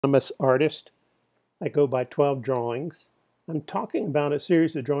Anonymous artist. I go by 12Drawings. I'm talking about a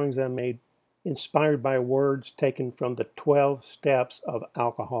series of drawings I made inspired by words taken from the 12 steps of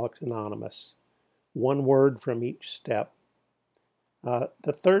Alcoholics Anonymous. One word from each step.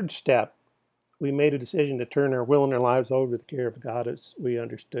 The third step, we made a decision to turn our will and our lives over to the care of God as we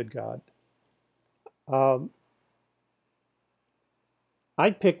understood God.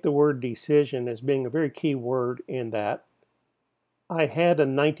 I picked the word decision as being a very key word in that. I had a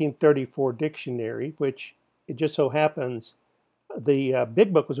 1934 dictionary, which it just so happens the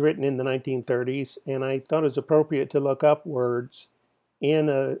big book was written in the 1930s, and I thought it was appropriate to look up words in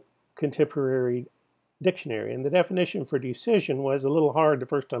a contemporary dictionary. And the definition for decision was a little hard the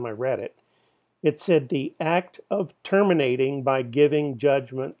first time I read it. It said the act of terminating by giving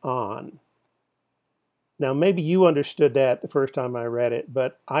judgment on. Now, maybe you understood that the first time I read it,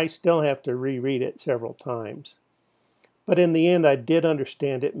 but I still have to reread it several times. But in the end, I did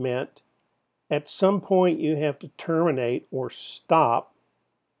understand it meant at some point you have to terminate or stop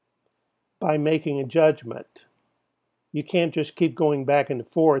by making a judgment. You can't just keep going back and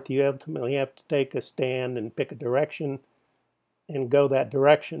forth. You ultimately have to take a stand and pick a direction and go that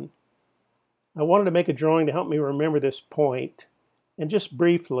direction. I wanted to make a drawing to help me remember this point. And just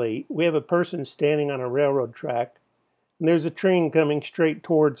briefly, we have a person standing on a railroad track, and there's a train coming straight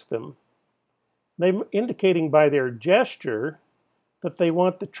towards them. They're indicating by their gesture that they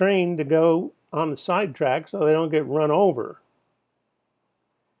want the train to go on the side track so they don't get run over.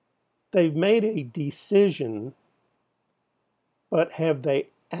 They've made a decision, but have they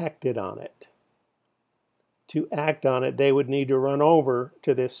acted on it? To act on it, they would need to run over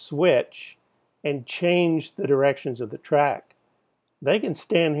to this switch and change the directions of the track. They can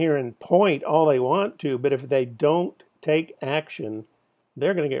stand here and point all they want to, but if they don't take action,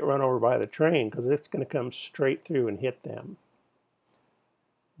 they're going to get run over by the train because it's going to come straight through and hit them.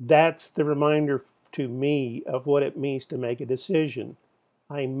 That's the reminder to me of what it means to make a decision.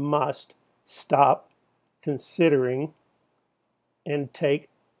 I must stop considering and take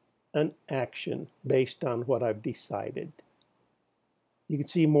an action based on what I've decided. You can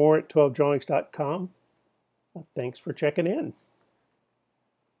see more at 12drawings.com. Thanks for checking in.